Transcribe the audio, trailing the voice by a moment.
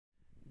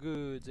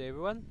Good day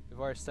everyone.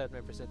 Before I start my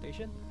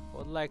presentation, I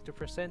would like to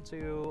present to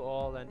you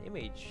all an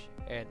image,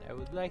 and I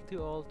would like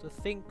you all to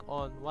think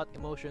on what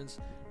emotions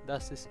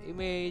does this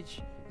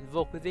image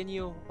invoke within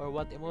you, or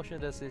what emotion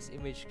does this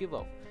image give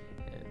off.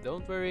 And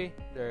don't worry,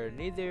 there are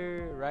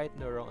neither right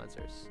nor wrong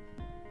answers.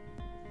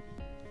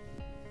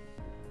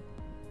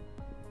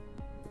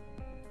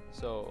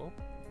 So,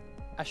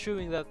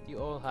 assuming that you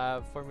all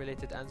have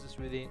formulated answers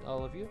within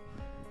all of you,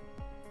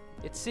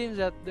 it seems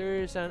that there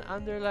is an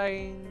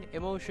underlying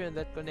emotion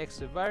that connects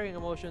the varying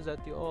emotions that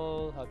you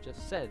all have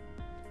just said,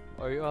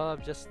 or you all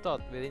have just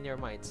thought within your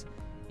minds.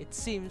 It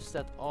seems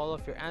that all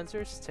of your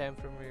answers stem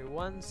from your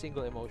one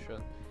single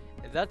emotion,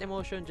 and that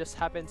emotion just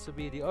happens to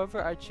be the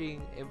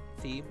overarching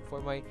theme for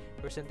my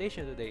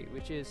presentation today,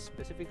 which is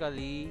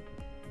specifically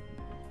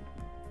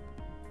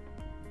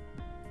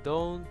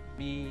don't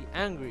be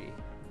angry,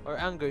 or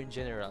anger in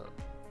general.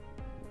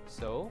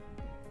 So,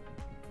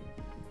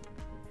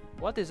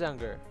 what is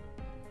anger?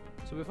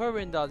 So before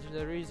we indulge in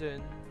the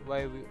reason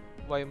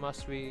why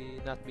must we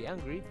not be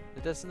angry,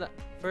 let us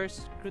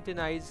first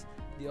scrutinize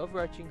the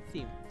overarching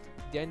theme,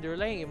 the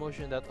underlying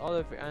emotion that all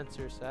of your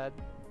answers had,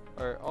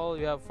 or all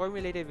you have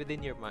formulated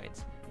within your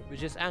minds,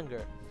 which is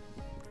anger.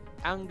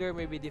 Anger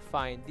may be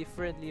defined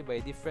differently by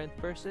different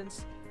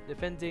persons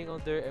depending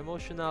on their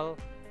emotional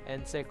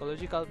and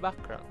psychological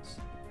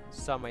backgrounds.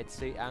 Some might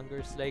say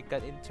anger is like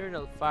an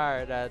internal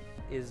fire that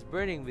is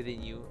burning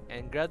within you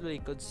and gradually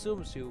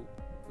consumes you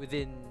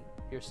within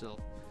yourself.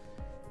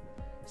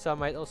 Some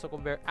might also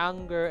compare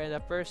anger and a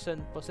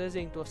person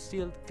possessing to a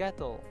sealed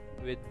kettle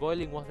with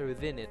boiling water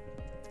within it,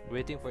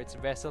 waiting for its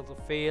vessel to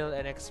fail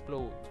and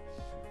explode.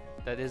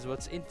 That is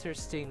what's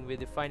interesting with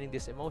defining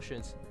these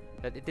emotions,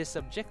 that it is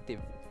subjective.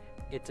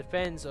 It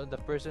depends on the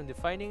person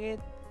defining it,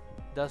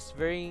 thus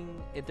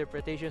varying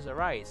interpretations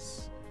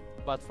arise.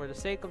 But for the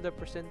sake of the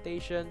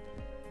presentation,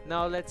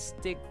 now let's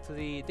stick to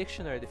the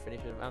dictionary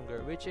definition of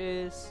anger, which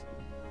is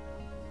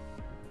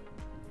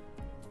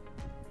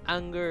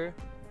anger,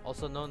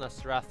 also known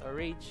as wrath or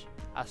rage,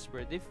 as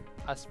per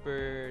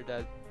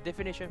the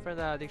definition from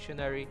the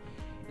dictionary,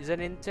 is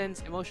an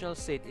intense emotional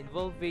state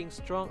involving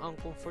strong,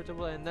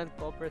 uncomfortable, and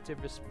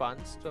non-cooperative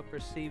response to a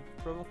perceived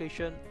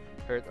provocation,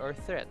 hurt, or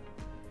threat.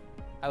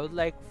 I would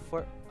like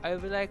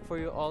for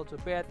you all to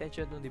pay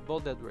attention to the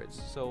bolded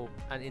words. So,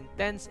 an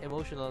intense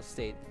emotional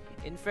state.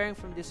 Inferring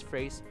from this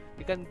phrase,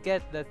 you can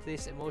get that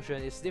this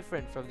emotion is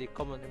different from the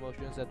common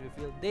emotions that we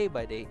feel day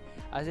by day,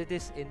 as it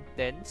is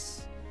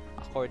intense,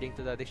 according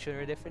to the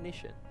dictionary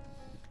definition.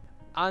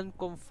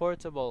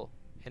 Uncomfortable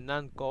and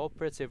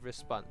non-cooperative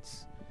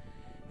response.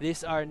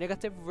 These are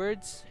negative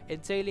words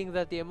entailing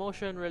that the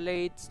emotion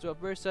relates to a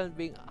person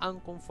being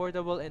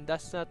uncomfortable and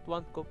does not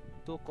want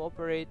to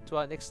cooperate to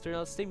an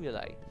external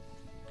stimuli.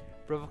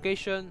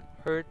 Provocation,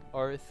 hurt,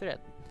 or threat.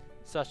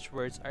 Such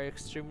words are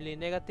extremely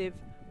negative,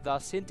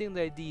 thus hinting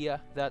the idea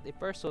that a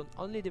person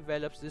only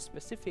develops this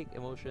specific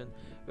emotion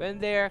when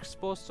they are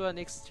exposed to an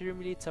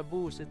extremely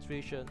taboo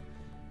situation,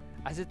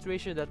 a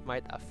situation that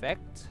might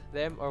affect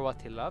them or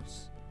what he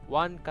loves.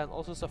 One can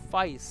also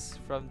suffice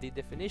from the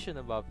definition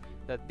above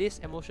that this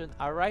emotion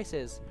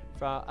arises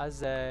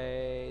as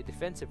a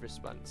defensive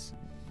response.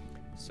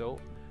 So,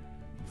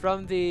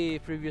 from the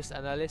previous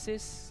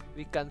analysis,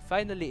 we can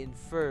finally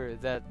infer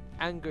that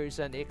anger is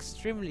an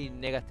extremely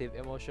negative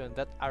emotion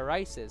that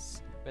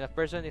arises when a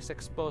person is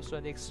exposed to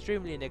an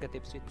extremely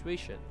negative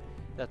situation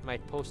that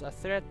might pose a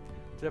threat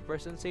to the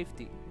person's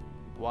safety.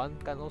 One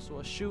can also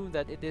assume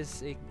that it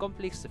is a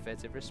complex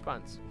defensive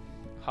response.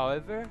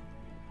 However,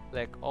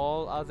 like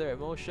all other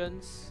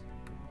emotions,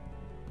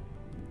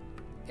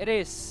 it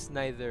is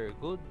neither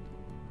good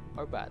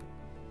or bad.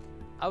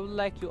 I would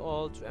like you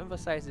all to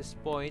emphasize this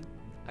point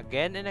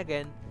again and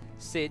again,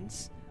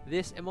 since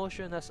this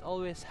emotion has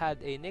always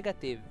had a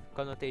negative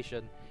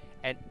connotation,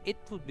 and it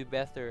would be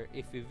better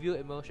if we view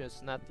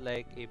emotions not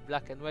like a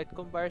black and white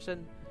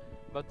comparison,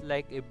 but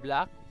like a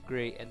black,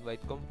 gray, and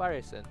white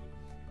comparison.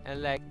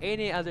 And like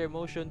any other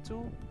emotion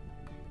too,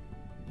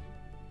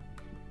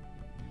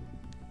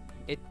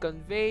 it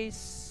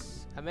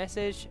conveys a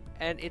message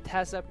and it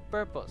has a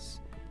purpose,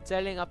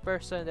 telling a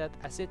person that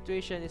a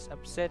situation is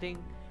upsetting,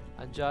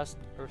 unjust,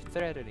 or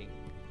threatening.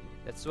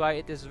 That's why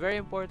it is very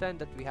important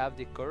that we have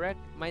the correct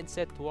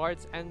mindset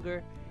towards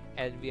anger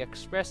and we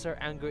express our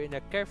anger in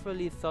a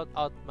carefully thought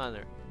out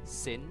manner,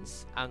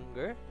 since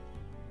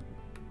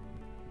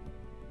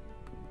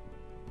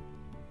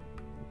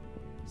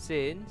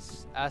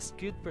a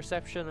skewed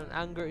perception on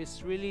anger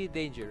is really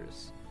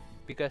dangerous,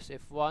 because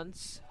if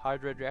one's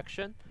hard-red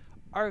reaction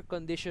or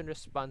conditioned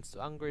response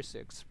to anger is to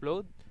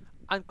explode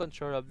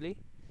uncontrollably,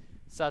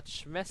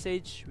 such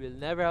message will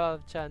never have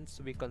a chance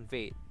to be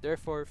conveyed,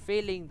 therefore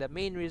failing the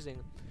main reason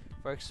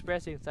for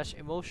expressing such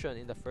emotion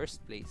in the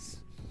first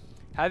place.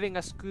 Having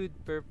a skewed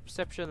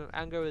perception of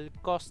anger will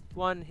cost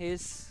one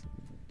his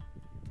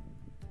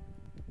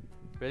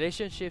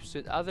relationships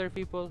with other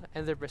people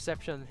and their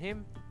perception of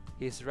him,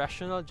 his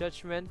rational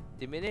judgment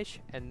diminish,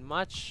 and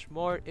much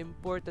more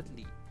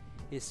importantly,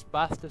 his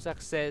path to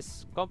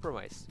success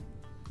compromised.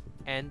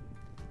 And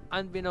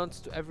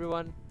unbeknownst to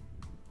everyone,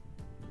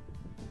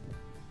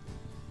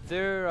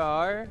 There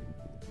are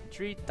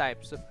 3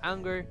 types of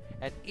anger,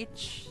 and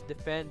each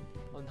depend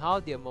on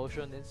how the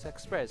emotion is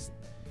expressed.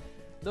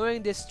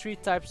 Knowing these 3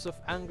 types of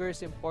anger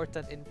is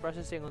important in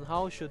processing on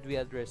how should we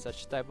address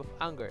such type of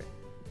anger.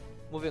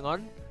 Moving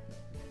on.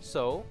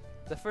 So,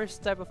 the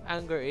first type of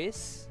anger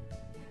is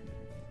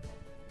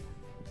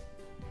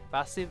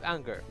passive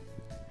anger.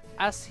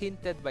 As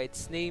hinted by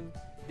its name,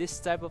 this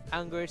type of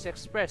anger is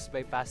expressed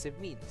by passive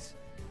means.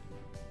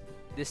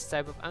 This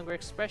type of anger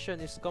expression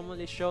is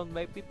commonly shown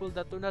by people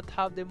that do not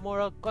have the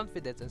moral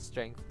confidence and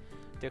strength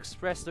to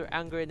express their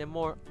anger in a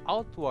more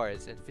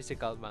outwards and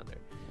physical manner.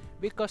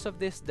 Because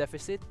of this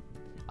deficit,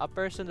 a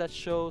person that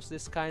shows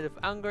this kind of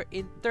anger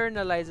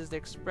internalizes the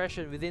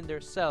expression within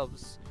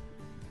themselves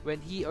when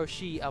he or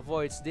she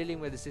avoids dealing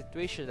with the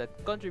situation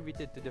that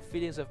contributed to the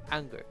feelings of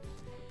anger.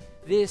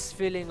 This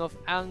feeling of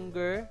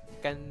anger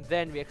can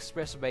then be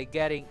expressed by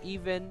getting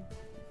even,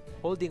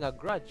 holding a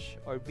grudge,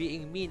 or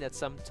being mean at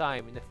some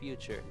time in the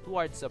future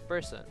towards a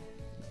person.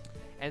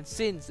 And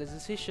since the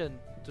decision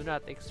to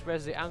not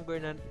express the anger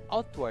in an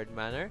outward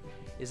manner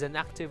is an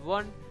active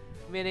one,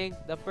 meaning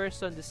the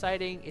person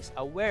deciding is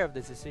aware of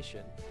the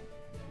decision,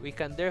 we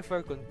can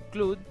therefore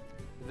conclude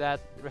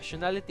that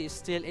rationality is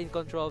still in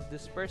control of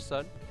this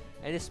person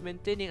and is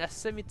maintaining a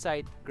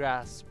semi-tight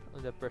grasp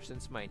on the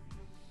person's mind.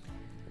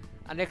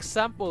 An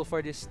example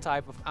for this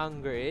type of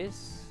anger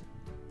is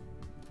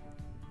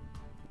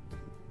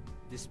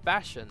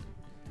dispassion.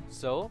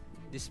 So,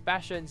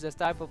 dispassion is a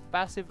type of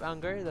passive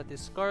anger that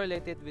is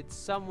correlated with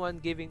someone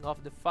giving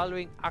off the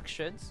following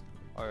actions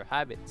or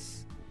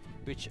habits,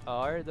 which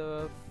are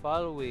the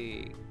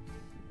following.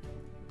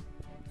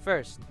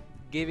 First,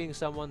 giving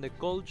someone the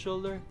cold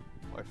shoulder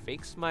or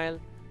fake smile.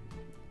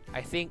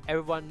 I think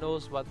everyone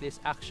knows what this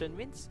action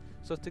means.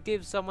 So to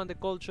give someone the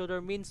cold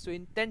shoulder means to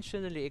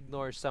intentionally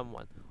ignore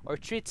someone or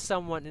treat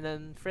someone in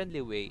an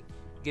unfriendly way.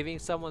 Giving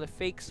someone a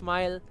fake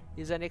smile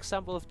is an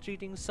example of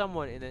treating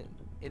someone in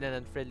an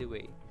unfriendly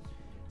way.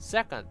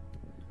 Second,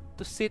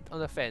 to sit on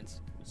the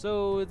fence.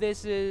 So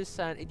this is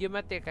an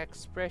idiomatic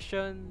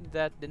expression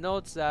that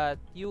denotes that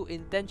you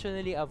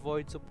intentionally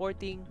avoid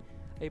supporting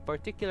a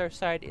particular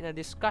side in a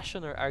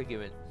discussion or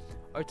argument,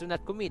 or to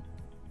not commit,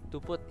 to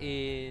put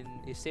in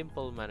a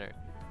simple manner,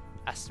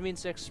 as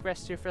means to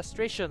express your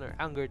frustration or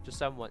anger to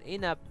someone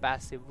in a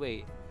passive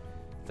way.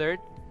 Third,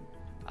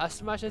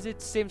 as much as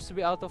it seems to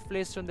be out of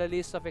place from the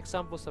list of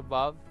examples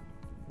above,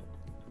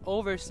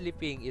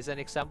 oversleeping is an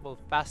example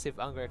of passive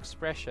anger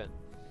expression.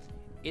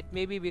 It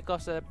may be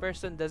because the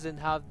person doesn't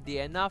have the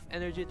enough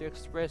energy to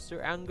express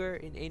their anger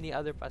in any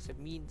other passive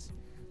means,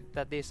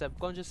 that they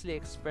subconsciously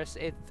express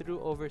it through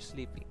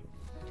oversleeping.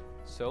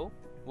 So,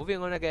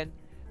 moving on again,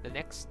 the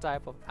next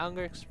type of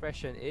anger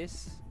expression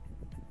is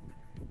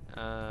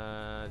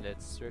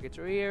let's work it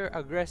through here.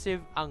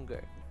 Aggressive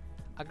anger.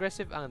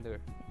 Aggressive anger.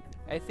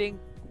 I think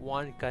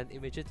one can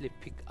immediately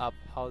pick up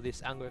how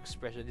this anger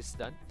expression is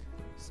done.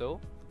 So,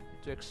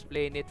 to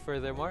explain it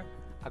furthermore,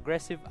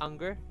 aggressive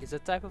anger is a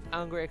type of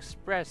anger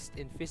expressed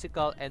in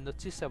physical and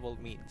noticeable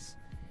means.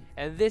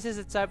 And this is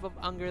a type of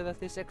anger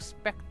that is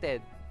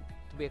expected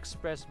to be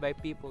expressed by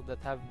people that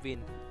have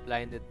been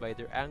blinded by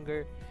their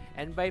anger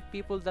and by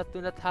people that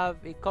do not have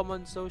a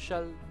common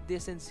social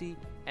decency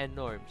and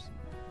norms.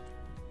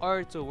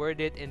 Or to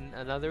word it in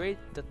another way,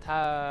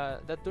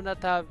 that do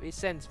not have a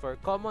sense for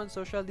common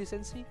social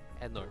decency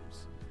and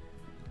norms.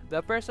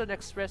 The person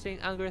expressing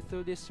anger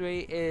through this way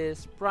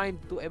is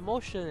primed to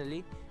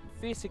emotionally,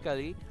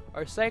 physically,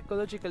 or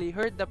psychologically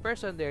hurt the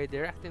person they're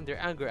directing their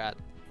anger at.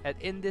 And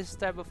in this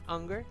type of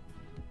anger,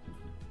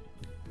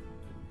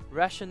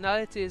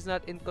 rationality is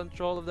not in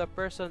control of the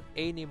person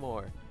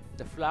anymore.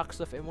 The flux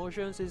of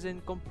emotions is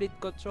in complete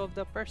control of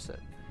the person.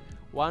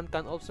 One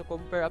can also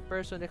compare a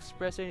person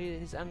expressing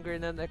his anger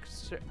in an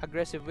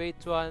aggressive way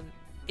to an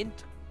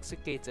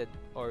intoxicated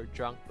or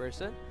drunk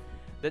person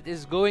that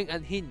is going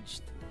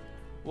unhinged.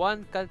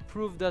 One can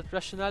prove that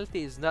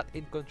rationality is not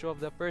in control of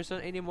the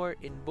person anymore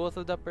in both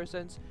of the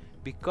persons,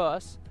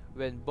 because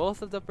when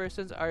both of the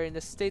persons are in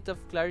a state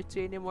of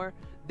clarity anymore,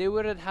 they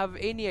wouldn't have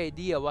any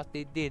idea what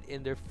they did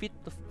in their fit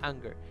of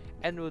anger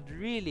and would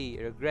really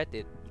regret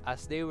it,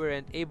 as they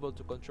weren't able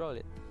to control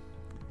it.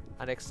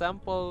 An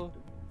example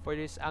for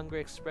this anger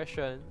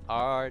expression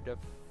are the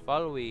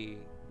following.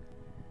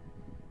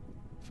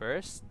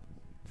 First,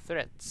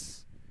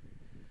 threats.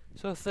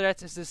 So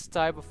threats is this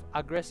type of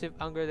aggressive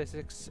anger that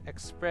is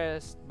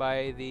expressed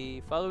by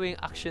the following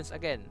actions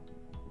again,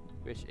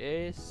 which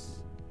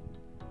is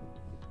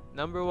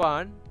number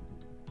 1,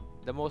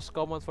 the most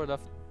common for the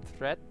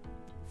threat,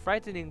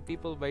 frightening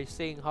people by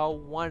saying how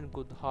one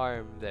could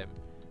harm them,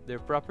 their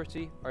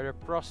property, or their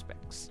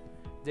prospects.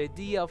 The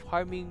idea of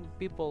harming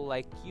people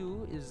like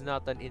you is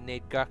not an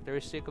innate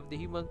characteristic of the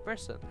human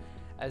person,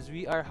 as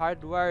we are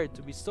hardwired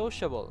to be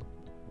sociable.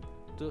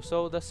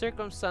 So the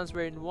circumstance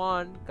wherein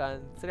one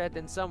can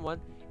threaten someone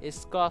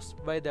is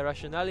caused by the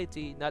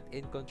rationality not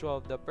in control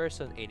of the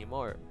person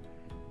anymore.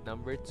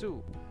 Number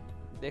 2,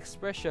 the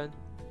expression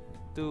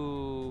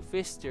to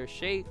fist or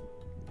shake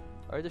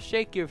Or to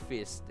shake your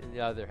fist, in the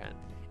other hand,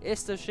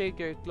 is to shake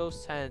your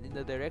closed hand in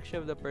the direction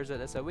of the person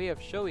as a way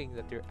of showing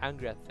that you're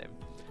angry at them.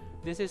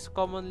 This is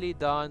commonly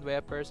done by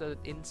a person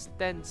that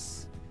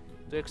intends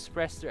to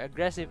express their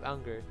aggressive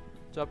anger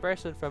to a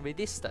person from a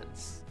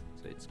distance.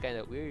 So it's kind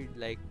of weird,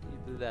 like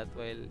you do that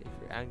while if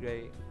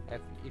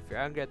you're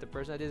angry at the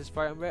person that is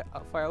far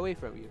away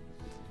from you.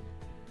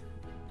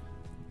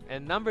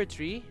 And number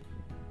 3,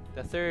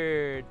 the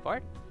third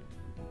part.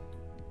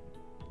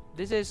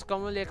 This is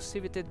commonly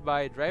exhibited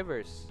by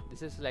drivers.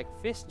 This is like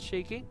fist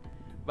shaking,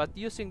 but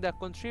using the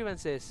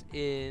contrivances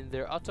in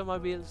their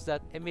automobiles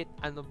that emit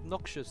an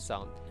obnoxious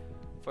sound.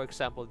 For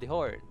example, the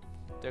horn,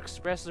 to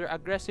express their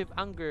aggressive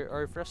anger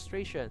or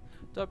frustration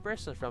to a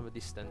person from a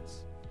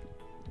distance.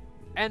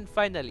 And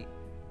finally,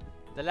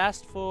 the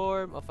last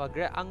form of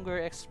anger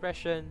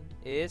expression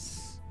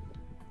is,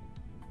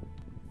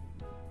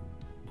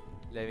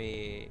 let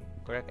me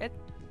correct it,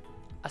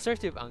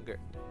 assertive anger.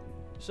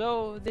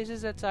 So this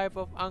is a type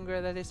of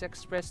anger that is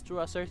expressed through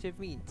assertive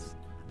means.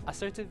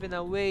 Assertive in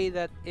a way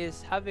that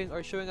is having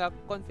or showing a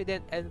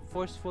confident and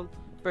forceful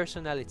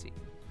personality.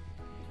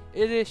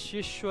 It is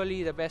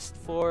usually the best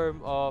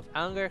form of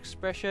anger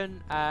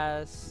expression,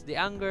 as the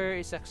anger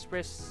is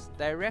expressed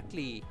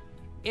directly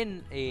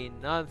in a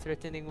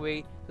non-threatening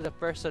way to the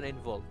person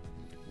involved.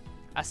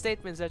 A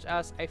statement such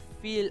as, "I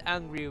feel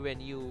angry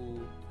when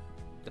you,"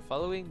 the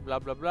following, blah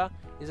blah blah,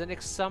 is an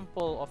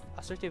example of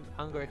assertive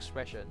anger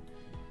expression.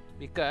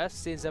 Because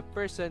since a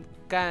person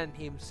can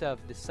himself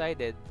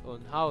decided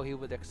on how he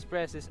would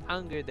express his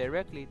anger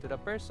directly to the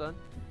person,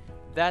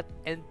 that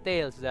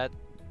entails that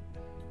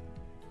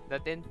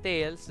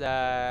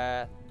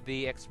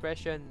the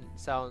expression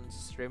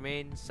sounds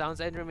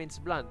and remains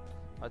blunt,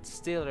 but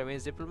still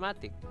remains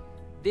diplomatic.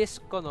 This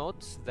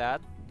connotes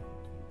that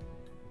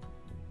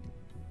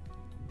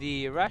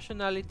the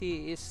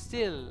rationality is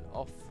still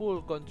of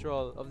full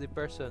control of the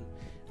person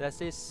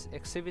that is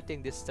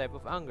exhibiting this type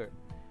of anger.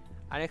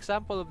 An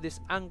example of this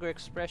anger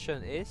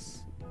expression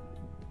is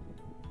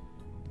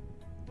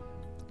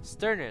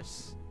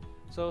sternness.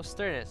 So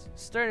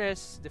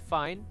sternness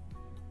defined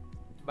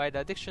by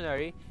the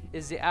dictionary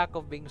is the act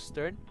of being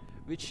stern,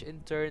 which in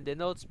turn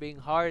denotes being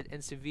hard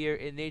and severe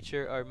in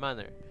nature or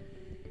manner.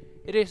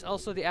 It is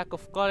also the act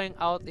of calling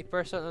out a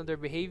person on their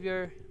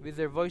behavior with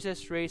their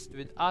voices raised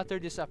with utter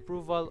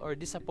disapproval or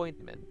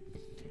disappointment.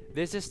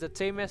 This is the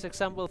tamest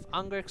example of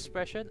anger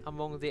expression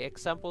among the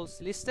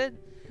examples listed,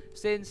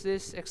 since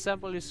this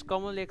example is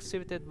commonly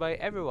exhibited by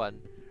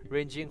everyone,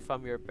 ranging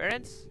from your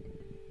parents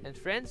and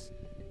friends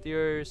to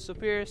your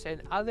superiors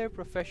and other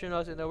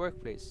professionals in the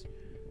workplace,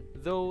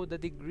 though the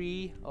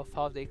degree of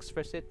how they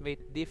express it may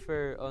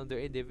differ on their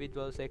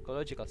individual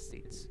psychological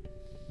states.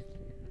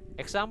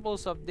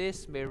 Examples of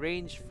this may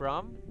range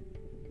from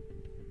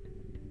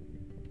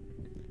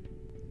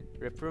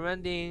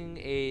reprimanding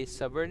a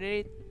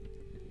subordinate.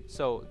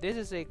 So this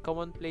is a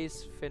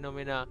commonplace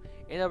phenomena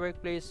in a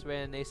workplace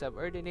when a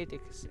subordinate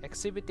is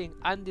exhibiting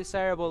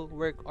undesirable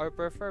work or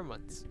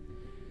performance.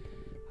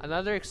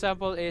 Another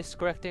example is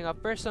correcting a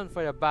person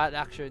for the bad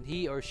action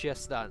he or she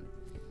has done.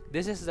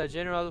 This is the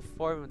general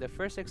form of the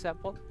first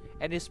example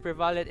and is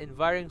prevalent in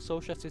varying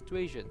social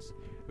situations,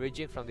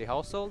 ranging from the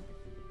household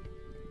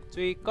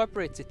to a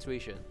corporate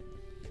situation.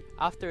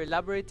 After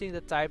elaborating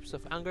the types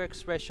of anger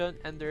expression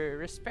and their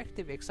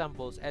respective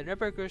examples and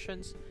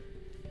repercussions,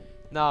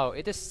 now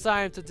it is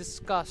time to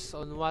discuss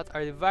on what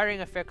are the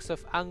varying effects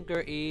of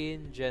anger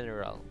in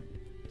general.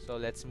 So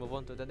let's move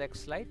on to the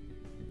next slide.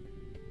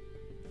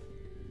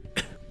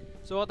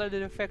 So what are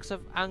the effects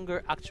of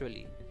anger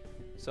actually?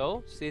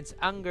 So, since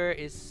anger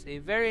is a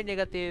very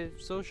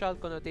negative social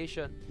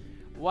connotation,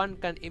 one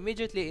can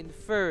immediately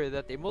infer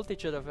that a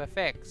multitude of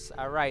effects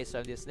arise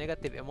from this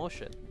negative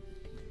emotion.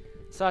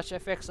 Such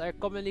effects are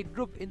commonly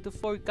grouped into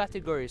 4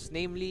 categories,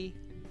 namely,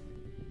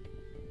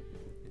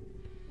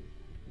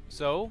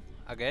 so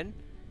again,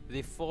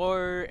 the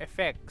 4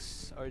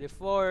 effects or the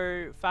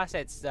 4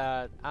 facets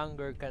that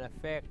anger can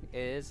affect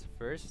is: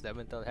 first, the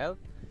mental health;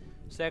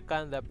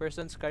 second, the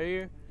person's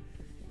career;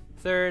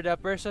 third, the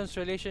person's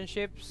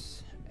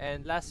relationships;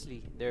 and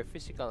lastly, their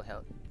physical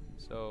health.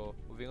 So,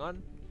 moving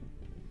on.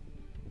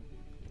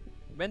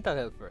 Mental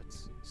health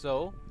first.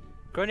 So,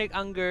 chronic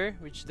anger,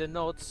 which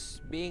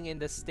denotes being in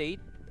the state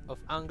of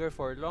anger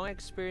for long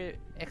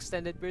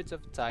extended periods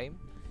of time,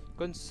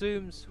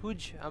 consumes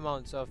huge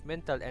amounts of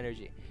mental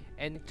energy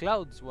and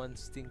clouds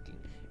one's thinking,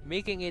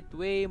 making it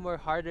way more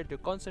harder to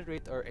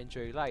concentrate or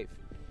enjoy life.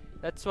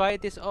 That's why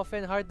it is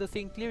often hard to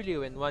think clearly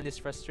when one is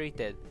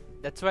frustrated.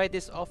 That's why it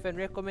is often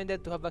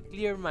recommended to have a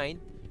clear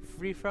mind,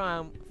 free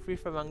from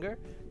anger,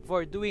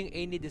 before doing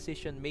any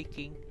decision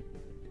making.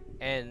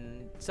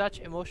 And such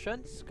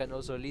emotions can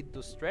also lead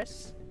to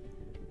stress,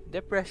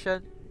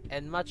 depression,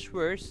 and much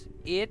worse,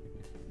 it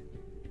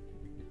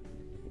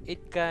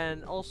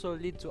can also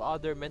lead to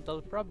other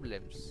mental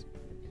problems.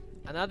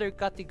 Another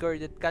category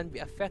that can be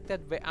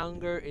affected by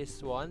anger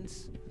is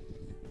one's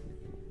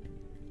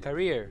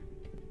career.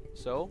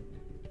 So,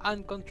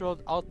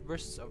 Uncontrolled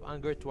outbursts of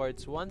anger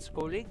towards one's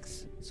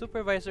colleagues,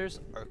 supervisors,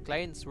 or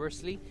clients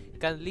worstly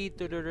can lead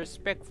to the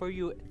respect for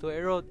you to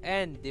erode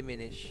and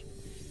diminish.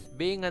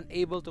 Being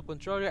unable to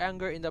control your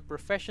anger in the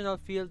professional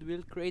field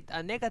will create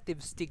a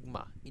negative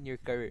stigma in your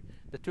career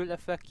that will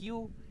affect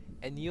you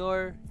and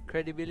your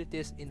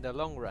credibilities in the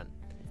long run,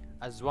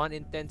 as one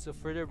intends to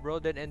further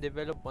broaden and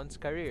develop one's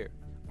career.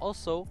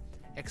 Also,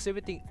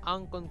 exhibiting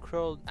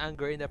uncontrolled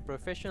anger in a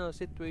professional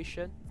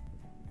situation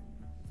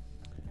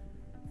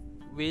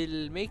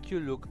will make you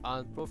look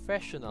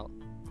unprofessional,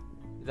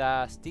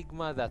 the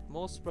stigma that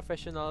most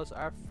professionals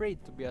are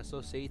afraid to be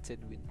associated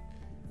with.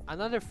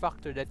 Another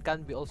factor that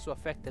can be also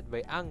affected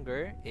by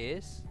anger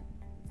is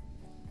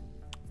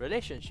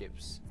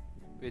relationships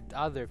with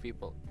other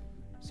people.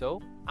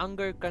 So,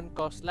 anger can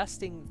cause a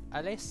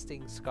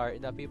lasting scar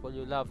in the people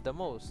you love the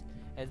most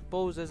and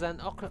poses an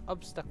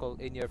obstacle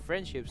in your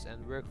friendships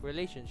and work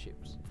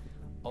relationships.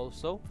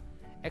 Also,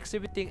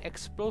 exhibiting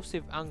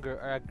explosive anger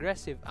or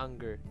aggressive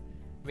anger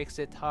makes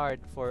it hard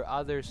for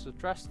others to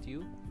trust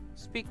you,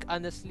 speak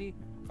honestly,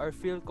 or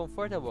feel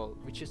comfortable,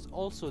 which is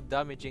also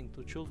damaging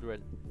to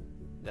children.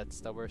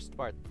 That's the worst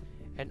part.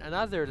 And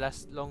another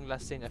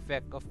long-lasting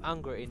effect of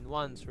anger in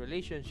one's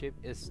relationship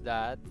is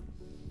that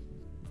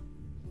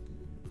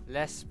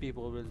less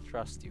people will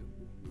trust you.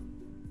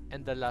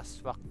 And the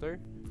last factor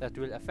that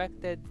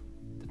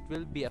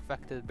will be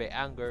affected by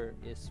anger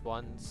is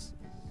one's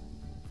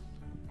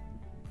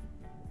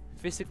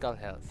physical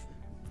health.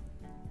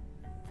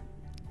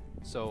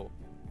 So,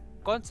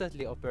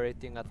 constantly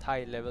operating at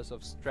high levels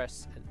of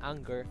stress and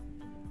anger,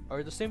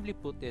 or to simply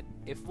put it,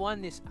 if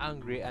one is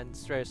angry and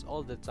stressed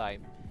all the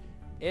time,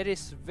 it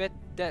is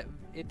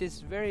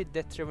very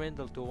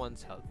detrimental to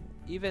one's health,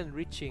 even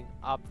reaching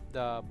up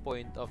the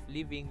point of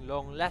leaving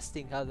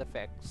long-lasting health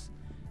effects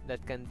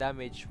that can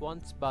damage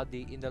one's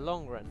body in the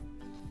long run.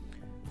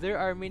 There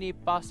are many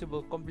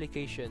possible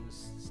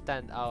complications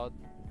stand out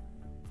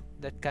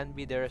that can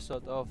be the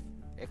result of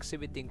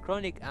exhibiting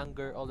chronic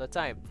anger all the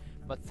time,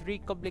 but 3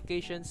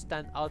 complications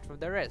stand out from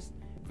the rest,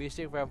 based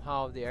from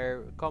how they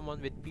are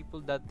common with people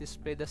that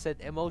display the said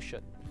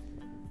emotion.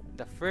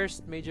 The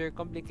first major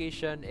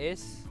complication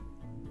is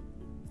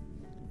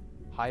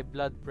high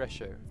blood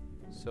pressure.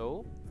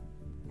 So,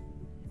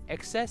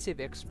 excessive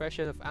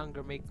expression of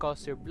anger may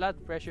cause your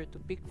blood pressure to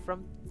peak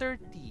from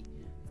 30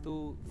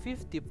 to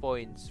 50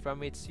 points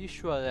from its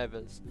usual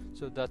levels,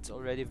 so that's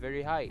already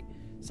very high.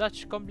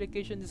 Such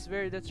complication is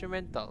very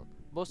detrimental,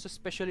 most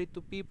especially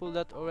to people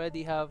that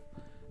already have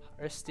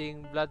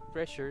resting blood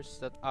pressures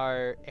that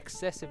are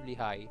excessively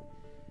high.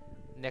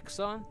 Next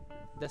on,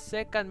 the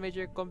second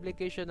major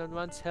complication on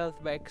one's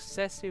health by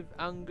excessive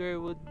anger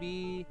would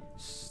be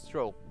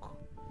stroke.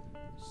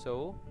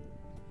 So,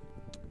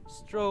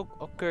 stroke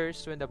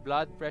occurs when the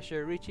blood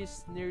pressure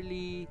reaches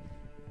nearly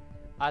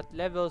at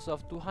levels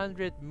of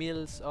 200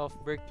 mils of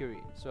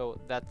mercury, so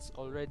that's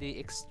already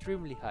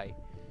extremely high.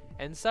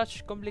 And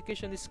such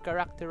complication is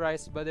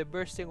characterized by the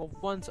bursting of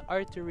one's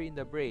artery in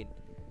the brain.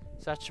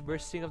 Such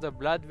bursting of the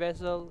blood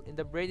vessel in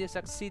the brain is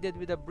succeeded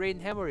with a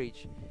brain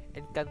hemorrhage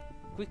and can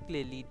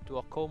quickly lead to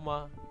a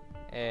coma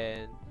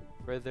and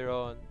further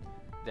on,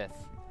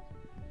 death.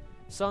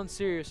 Sounds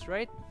serious,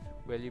 right?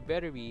 Well, you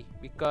better be,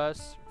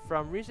 because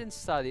from recent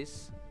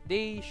studies,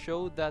 they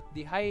show that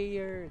the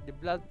higher the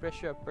blood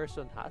pressure a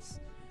person has,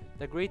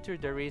 the greater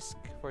the risk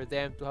for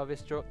them to have a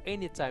stroke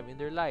anytime in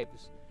their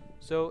lives.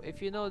 So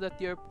if you know that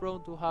you're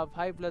prone to have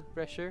high blood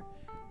pressure,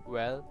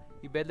 well,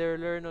 you better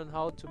learn on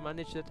how to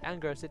manage that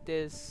anger, as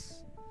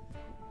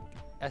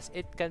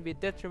it can be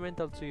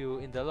detrimental to you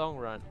in the long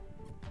run.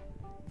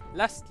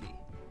 Lastly,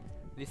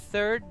 the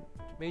third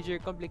major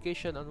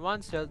complication on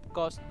one's health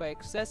caused by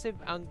excessive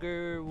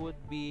anger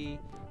would be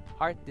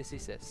heart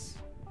diseases.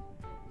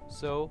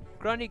 So,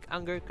 chronic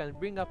anger can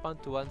bring upon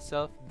to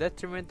oneself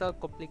detrimental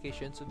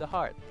complications to the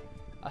heart.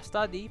 A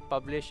study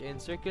published in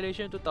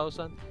Circulation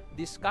 2000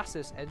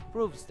 discusses and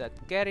proves that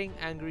getting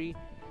angry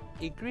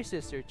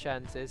increases your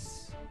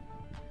chances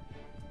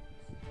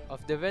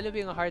of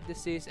developing a heart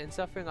disease and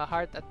suffering a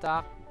heart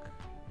attack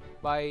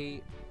by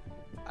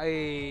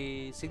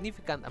a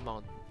significant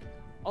amount.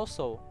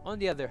 Also, on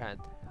the other hand,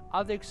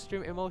 other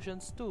extreme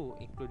emotions too,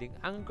 including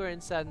anger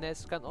and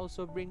sadness, can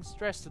also bring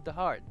stress to the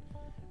heart.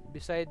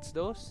 Besides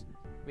those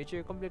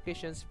major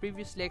complications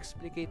previously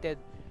explicated,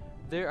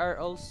 there are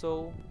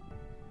also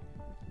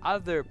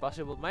other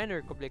possible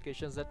minor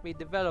complications that may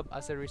develop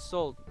as a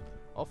result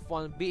of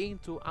one being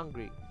too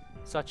angry,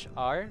 such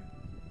are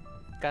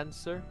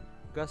cancer,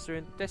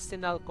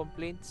 gastrointestinal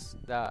complaints,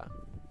 the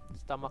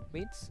stomach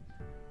pains,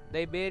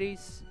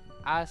 diabetes,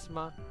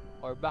 asthma,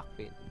 or back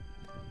pain.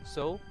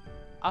 So,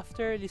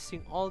 after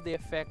listing all the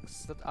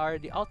effects that are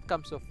the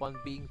outcomes of one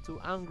being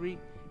too angry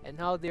and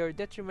how they are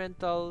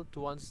detrimental to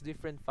one's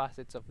different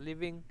facets of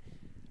living,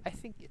 I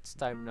think it's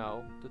time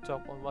now to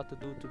talk on what to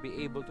do to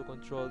be able to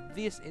control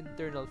this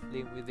internal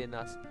flame within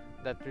us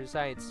that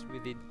resides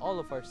within all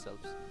of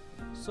ourselves.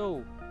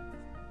 So,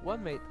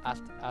 one might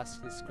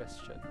ask this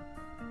question.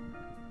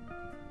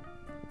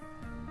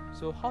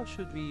 So how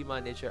should we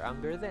manage our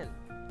anger then?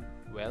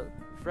 Well,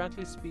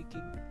 frankly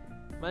speaking,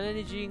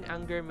 managing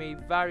anger may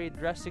vary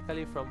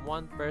drastically from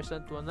one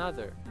person to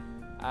another,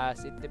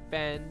 as it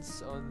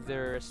depends on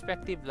their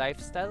respective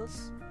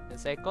lifestyles and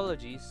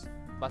psychologies,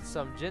 but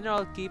some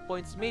general key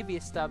points may be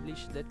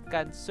established that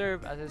can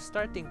serve as a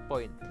starting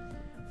point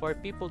for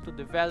people to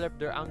develop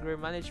their anger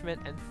management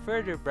and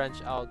further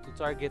branch out to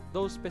target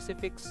those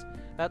specifics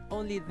that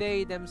only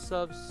they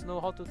themselves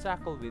know how to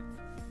tackle with.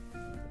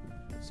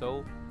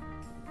 So,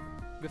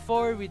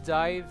 before we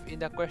dive in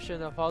the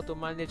question of how to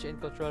manage and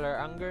control our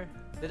anger,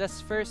 let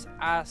us first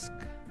ask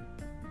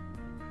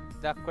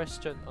the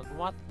question on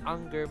what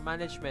anger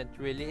management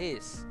really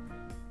is.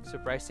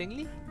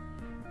 Surprisingly,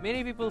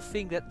 many people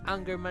think that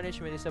anger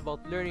management is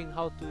about learning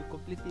how to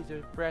completely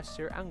suppress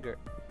your anger,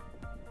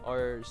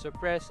 or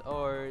suppress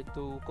or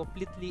to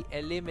completely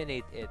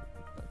eliminate it,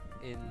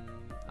 in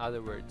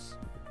other words.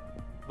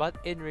 But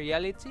in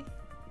reality,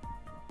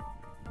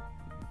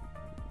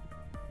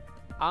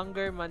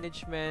 anger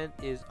management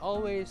is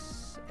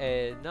always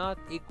not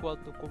equal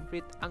to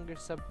complete anger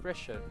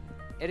suppression.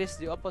 It is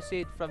the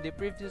opposite from the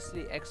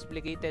previously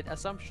explicated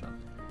assumption.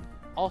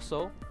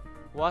 Also,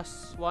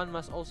 one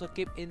must also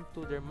keep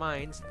into their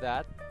minds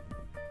that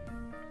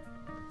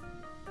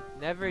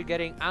never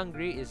getting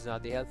angry is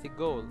not a healthy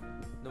goal.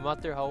 No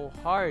matter how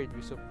hard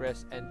we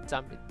suppress and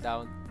tamp it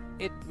down,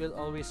 it will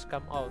always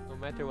come out no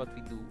matter what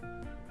we do.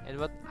 And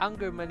what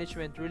anger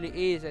management really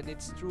is, and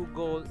its true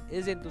goal,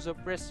 isn't to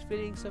suppress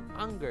feelings of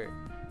anger,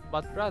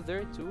 but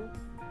rather to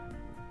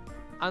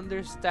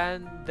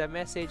understand the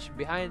message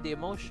behind the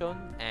emotion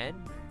and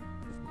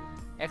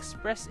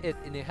express it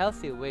in a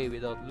healthy way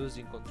without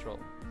losing control.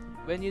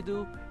 When you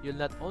do, you'll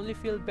not only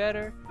feel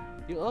better,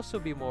 you'll also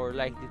be more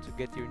likely to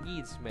get your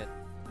needs met.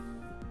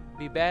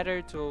 Be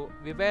better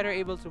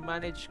able to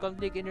manage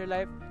conflict in your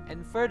life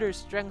and further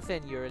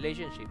strengthen your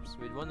relationships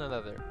with one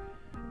another.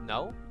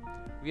 Now,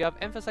 we have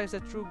emphasized the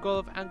true goal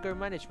of anger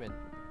management.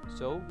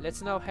 So,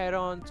 let's now head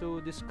on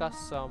to discuss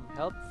some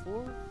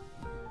helpful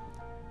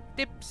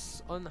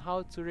tips on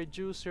how to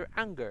reduce your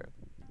anger.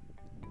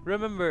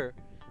 Remember,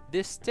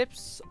 these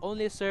tips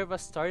only serve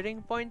as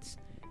starting points,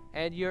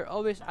 and you're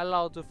always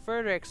allowed to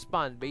further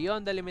expand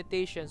beyond the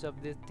limitations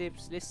of the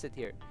tips listed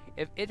here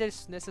if it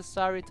is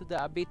necessary to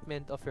the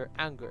abatement of your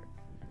anger.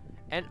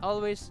 And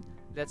always,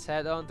 let's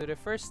head on to the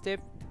first tip,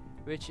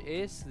 which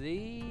is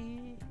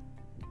the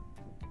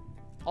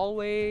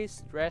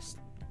always rest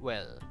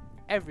well.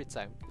 Every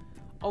time.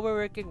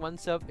 Overworking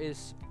oneself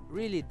is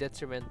really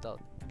detrimental.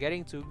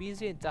 Getting too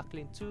busy and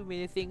tackling too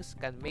many things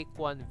can make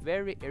one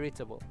very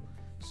irritable.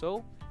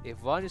 So,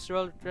 if one is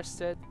well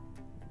rested,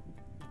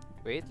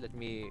 wait, let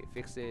me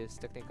fix this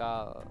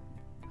technical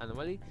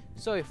anomaly.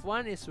 So, if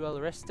one is well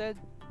rested,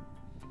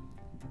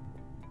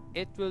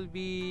 it will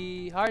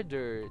be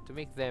harder to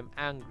make them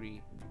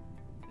angry.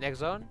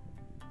 Next on,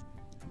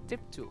 tip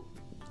 2,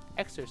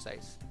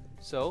 exercise.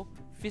 So,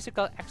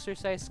 physical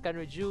exercise can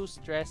reduce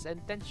stress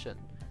and tension.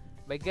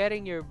 By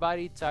getting your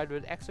body tired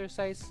with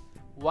exercise,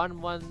 one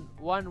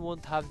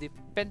won't have the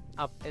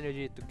pent-up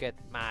energy to get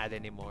mad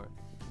anymore.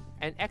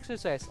 And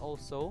exercise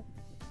also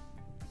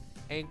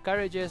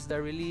encourages the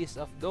release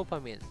of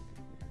dopamine,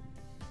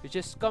 which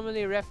is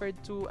commonly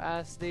referred to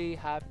as the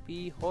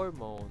happy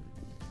hormone.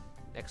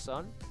 Next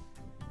on,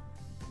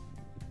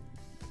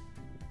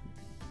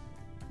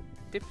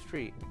 tip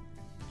 3.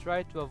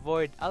 Try to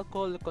avoid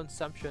alcohol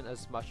consumption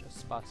as much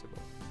as possible.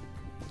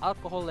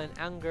 Alcohol and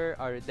anger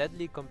are a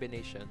deadly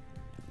combination.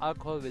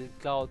 Alcohol will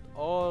cloud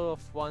all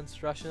of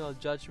one's rational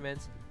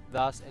judgments,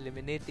 thus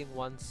eliminating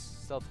one's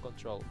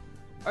self-control.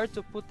 Or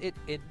to put it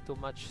into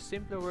much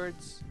simpler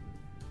words,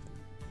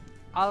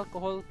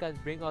 alcohol can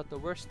bring out the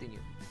worst in you.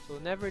 So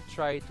never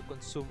try to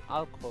consume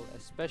alcohol,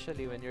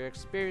 especially when you're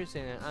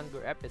experiencing an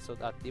anger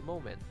episode at the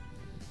moment.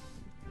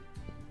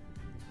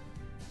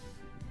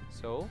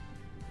 So,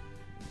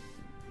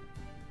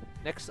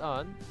 next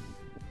on,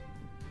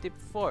 tip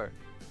 4.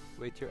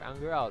 Wait your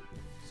anger out.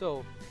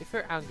 So, if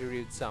you're angry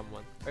with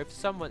someone, or if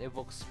someone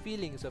evokes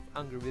feelings of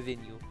anger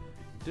within you,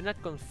 do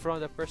not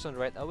confront the person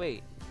right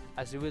away,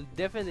 as you will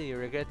definitely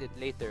regret it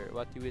later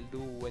what you will do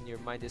when your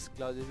mind is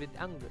clouded with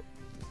anger.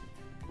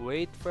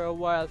 Wait for a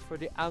while for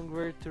the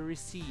anger to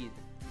recede,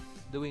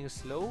 doing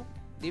slow,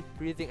 deep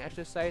breathing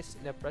exercise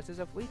in the process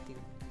of waiting,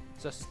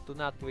 just to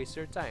not waste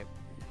your time,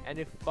 and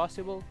if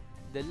possible,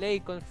 delay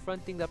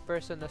confronting the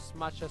person as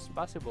much as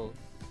possible.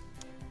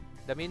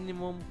 The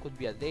minimum could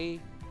be a day,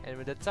 and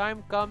when the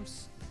time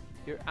comes,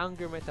 your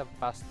anger might have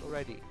passed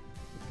already.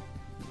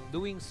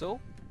 Doing so,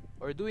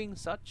 or doing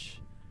such,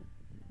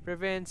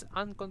 prevents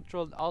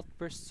uncontrolled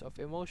outbursts of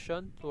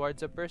emotion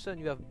towards a person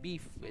you have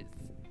beef with.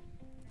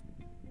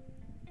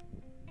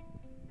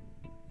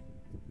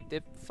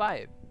 Tip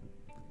 5.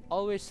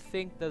 Always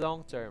think the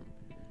long term.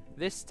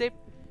 This tip,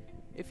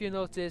 if you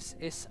notice,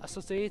 is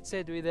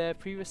associated with the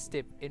previous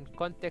tip in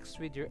context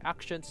with your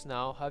actions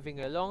now having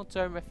a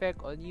long-term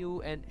effect on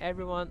you and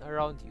everyone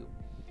around you.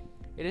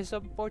 It is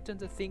important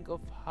to think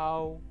of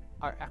how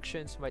our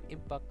actions might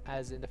impact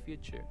us in the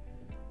future.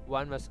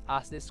 One must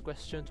ask this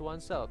question to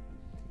oneself.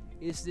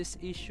 Is this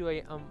issue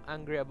I am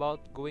angry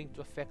about going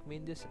to affect me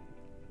in this?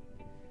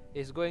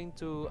 Is going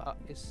to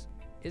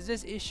is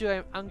this issue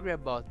I'm angry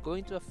about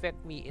going to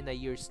affect me in a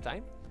year's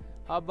time?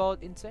 How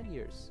about in 10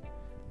 years?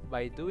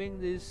 By doing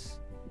this,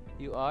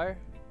 you are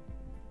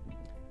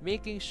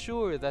making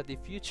sure that the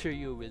future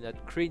you will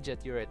not cringe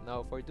at you right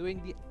now for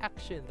doing the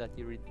action that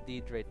you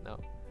did right now.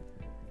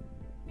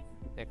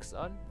 Next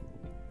on.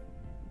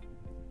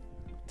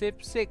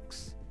 Tip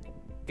 6.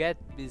 Get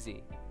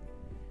busy.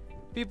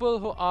 People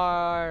who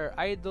are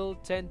idle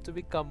tend to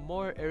become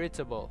more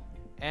irritable,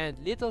 and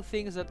little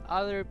things that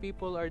other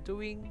people are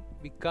doing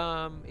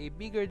become a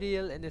bigger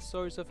deal and a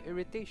source of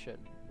irritation.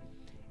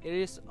 It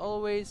is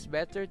always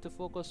better to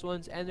focus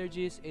one's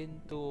energies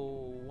into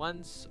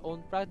one's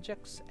own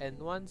projects and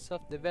one's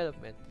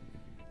self-development,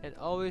 and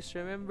always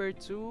remember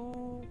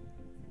to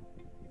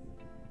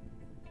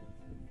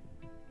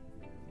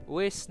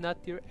waste not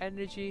your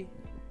energy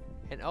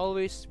and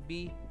always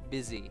be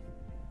busy.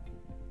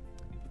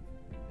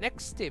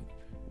 Next tip.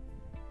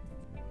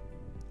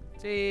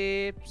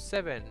 Tip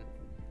 7.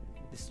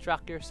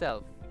 Distract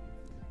yourself.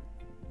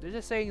 There's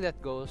a saying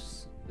that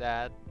goes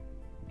that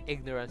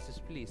ignorance is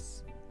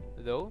bliss.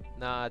 Though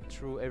not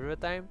true every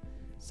time,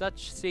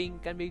 such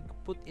saying can be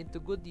put into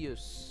good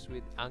use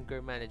with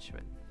anger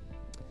management.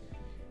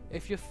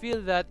 If you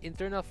feel that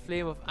internal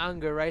flame of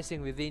anger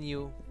rising within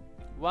you,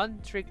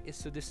 one trick is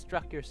to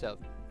distract yourself.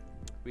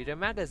 Read a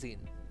magazine,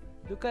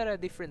 look at a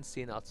different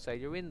scene outside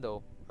your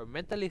window, or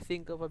mentally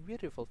think of a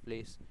beautiful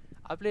place,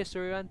 a place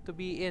where you want to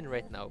be in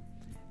right now.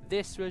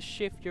 This will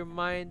shift your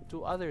mind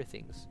to other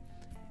things.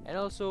 And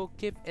also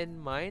keep in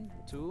mind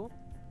to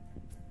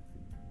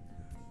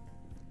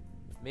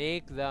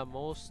make the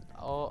most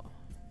out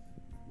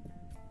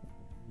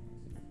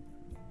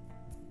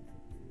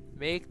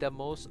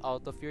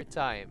of your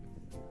time.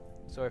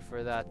 Sorry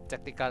for that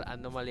technical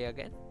anomaly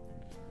again.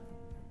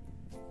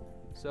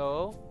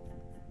 So,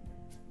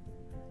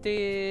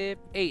 tip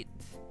 8.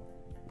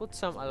 Put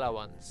some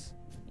allowance.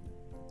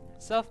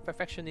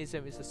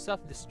 Self-perfectionism is a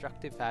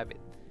self-destructive habit,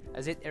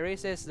 as it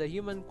erases the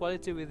human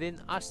quality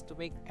within us to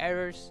make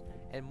errors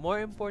and, more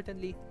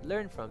importantly,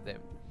 learn from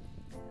them.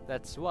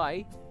 That's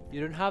why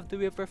you don't have to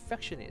be a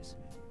perfectionist.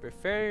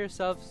 Prepare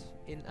yourselves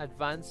in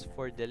advance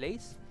for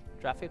delays,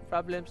 traffic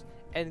problems,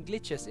 and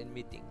glitches in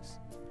meetings.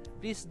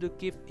 Please do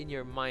keep in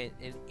your mind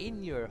and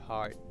in your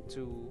heart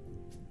to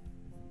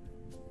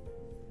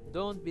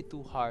don't be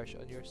too harsh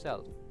on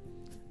yourself.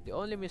 The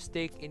only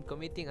mistake in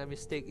committing a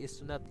mistake is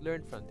to not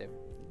learn from them.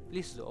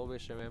 Please do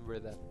always remember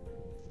that.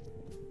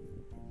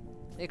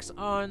 Next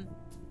on,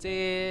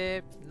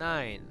 tip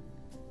 9.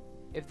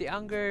 If the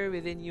anger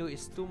within you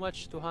is too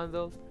much to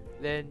handle,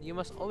 then you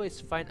must always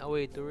find a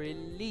way to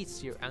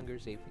release your anger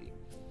safely.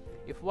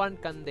 If one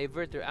can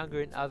divert their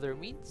anger in other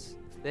means,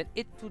 then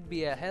it would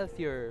be a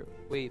healthier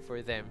way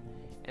for them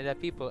and the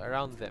people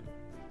around them.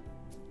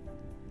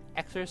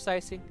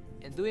 Exercising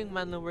and doing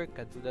manual work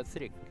can do the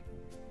trick.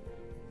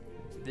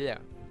 There,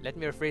 let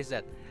me rephrase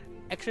that.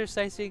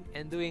 Exercising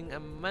and doing a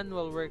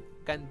manual work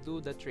can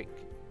do the trick.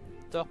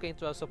 Talking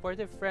to a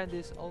supportive friend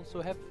is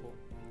also helpful.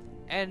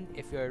 And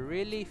if you are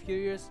really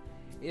furious,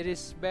 it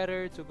is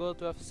better to go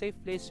to a safe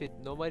place with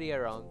nobody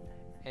around,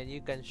 and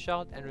you can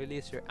shout and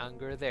release your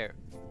anger there.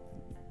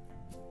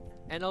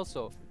 And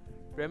also,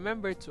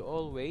 remember to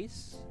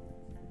always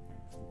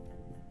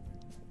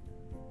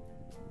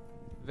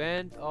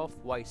vent off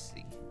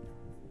wisely.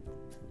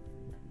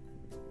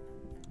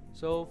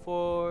 So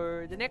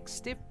for the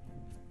next tip,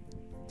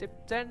 tip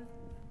 10.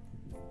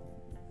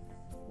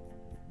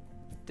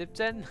 Tip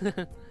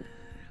 10.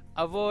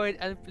 Avoid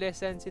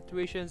unpleasant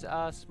situations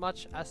as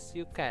much as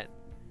you can.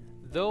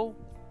 Though,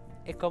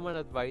 a common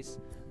advice,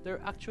 there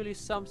are actually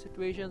some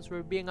situations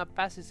where being a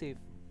pacifist.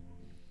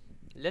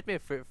 Let me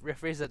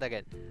rephrase that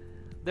again.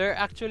 There are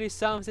actually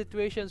some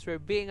situations where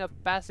being a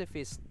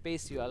pacifist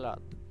pays you a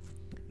lot.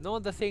 Know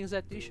the things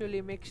that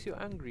usually makes you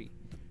angry.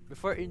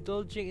 Before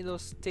indulging in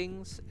those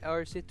things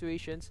or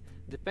situations,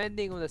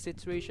 depending on the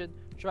situation,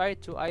 try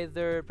to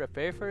either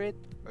prepare for it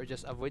or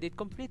just avoid it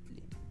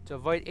completely, to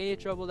avoid any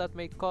trouble that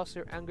may cause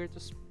your anger to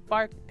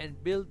spark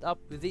and build up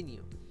within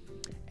you.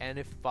 And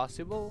if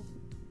possible,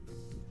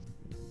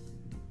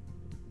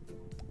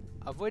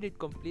 avoid it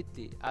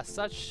completely, as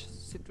such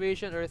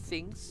situation or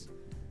things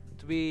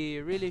to be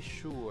really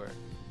sure.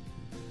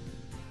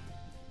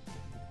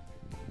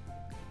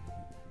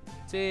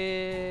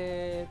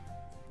 Tip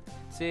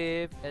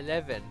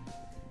 11.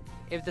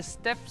 If the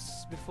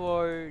steps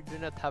before do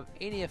not have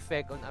any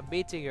effect on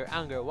abating your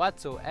anger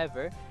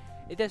whatsoever,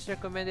 it is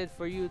recommended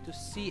for you to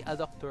see a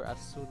doctor as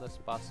soon as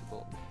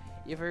possible.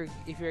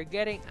 If you're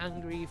getting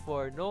angry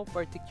for no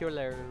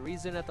particular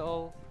reason at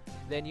all,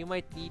 then you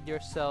might need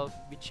yourself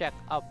be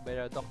checked up by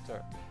a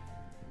doctor.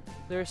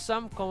 There are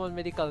some common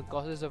medical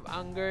causes of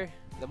anger.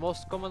 The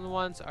most common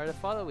ones are the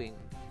following.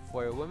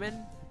 For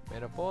women,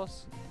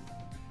 menopause.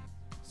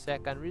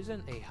 Second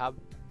reason, a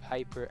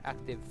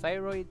hyperactive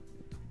thyroid.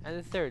 And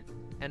the third,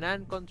 an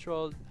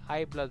uncontrolled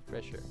high blood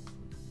pressure.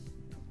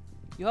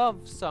 You have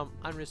some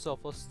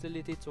unresolved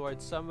hostility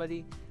towards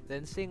somebody,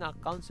 then seeing a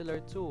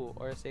counselor too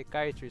or a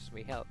psychiatrist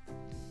may help.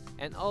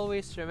 And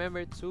always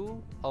remember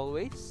to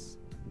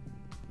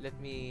let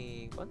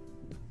me what?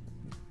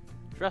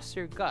 Trust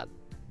your gut,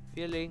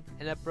 feeling,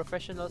 and a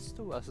professionals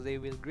too, as they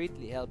will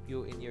greatly help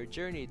you in your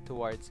journey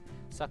towards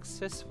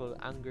successful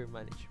anger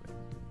management.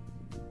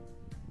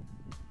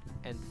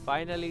 And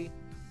finally,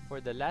 for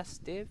the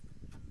last tip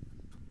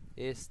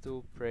is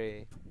to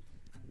pray.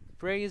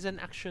 Prayer is an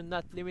action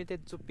not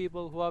limited to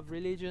people who have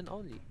religion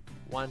only.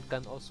 One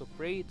can also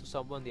pray to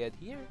someone they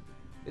adhere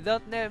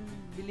without them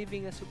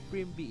believing a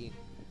supreme being.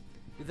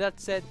 With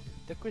that said,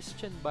 the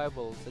Christian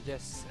Bible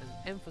suggests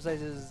and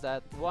emphasizes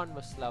that one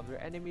must love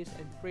their enemies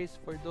and praise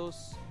for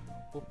those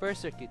who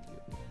persecute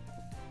you.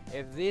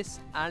 If this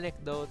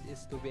anecdote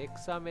is to be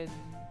examined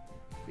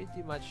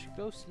pretty much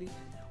closely,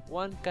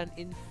 one can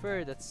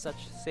infer that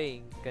such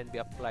saying can be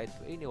applied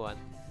to anyone,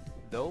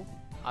 though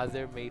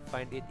others may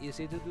find it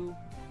easy to do,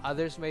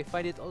 others may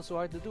find it also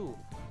hard to do.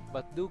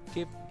 But do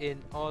keep in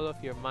all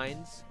of your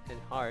minds and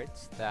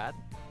hearts that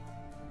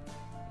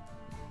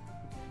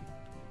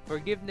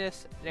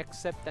forgiveness and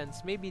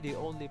acceptance may be the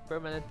only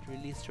permanent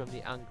release from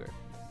the anger.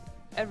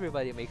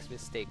 Everybody makes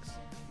mistakes,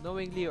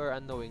 knowingly or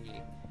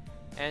unknowingly.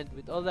 And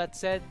with all that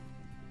said,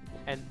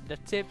 and the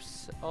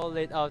tips all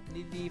laid out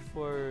neatly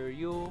for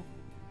you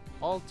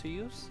all to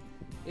use,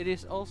 it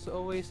is also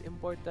always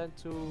important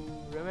to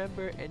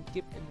remember and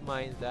keep in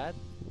mind that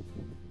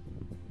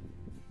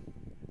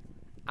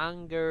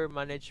anger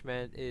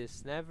management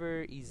is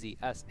never easy,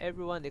 as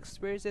everyone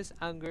experiences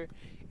anger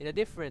in a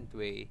different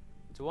way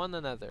to one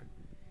another.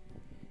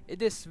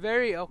 It is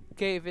very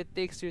okay if it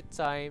takes you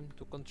time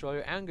to control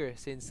your anger,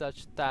 since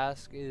such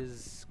task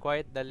is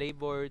quite the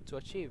labor to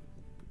achieve.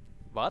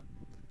 But,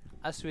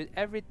 as with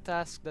every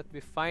task that we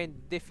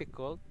find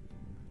difficult,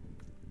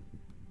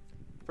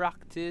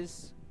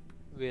 practice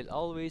will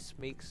always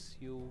makes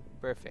you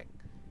perfect.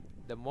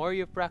 The more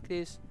you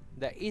practice,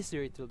 the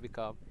easier it will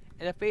become,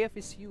 and the payoff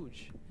is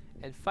huge.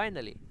 And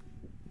finally,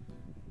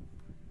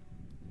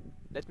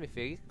 let me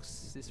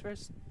fix this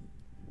first.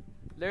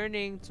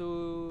 Learning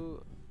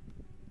to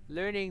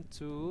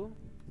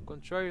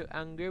control your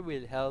anger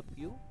will help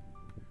you.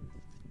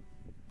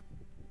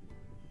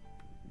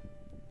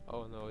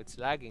 Oh no, it's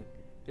lagging.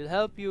 Will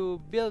help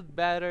you build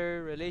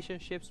better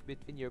relationships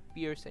between your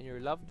peers and your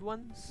loved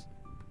ones.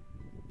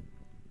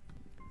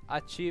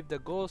 Achieve the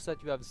goals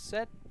that you have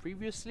set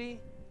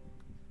previously.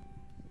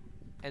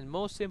 And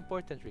most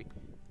importantly,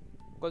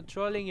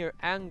 controlling your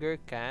anger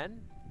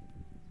can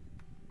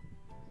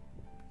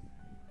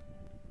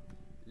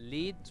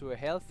lead to a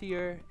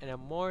healthier and a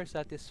more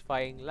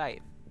satisfying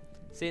life.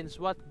 Since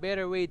what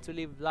better way to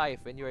live life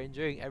when you're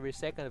enjoying every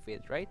second of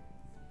it, right?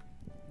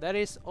 That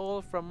is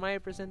all from my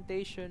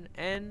presentation,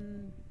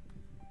 and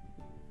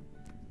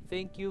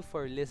thank you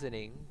for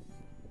listening.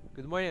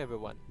 Good morning,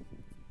 everyone.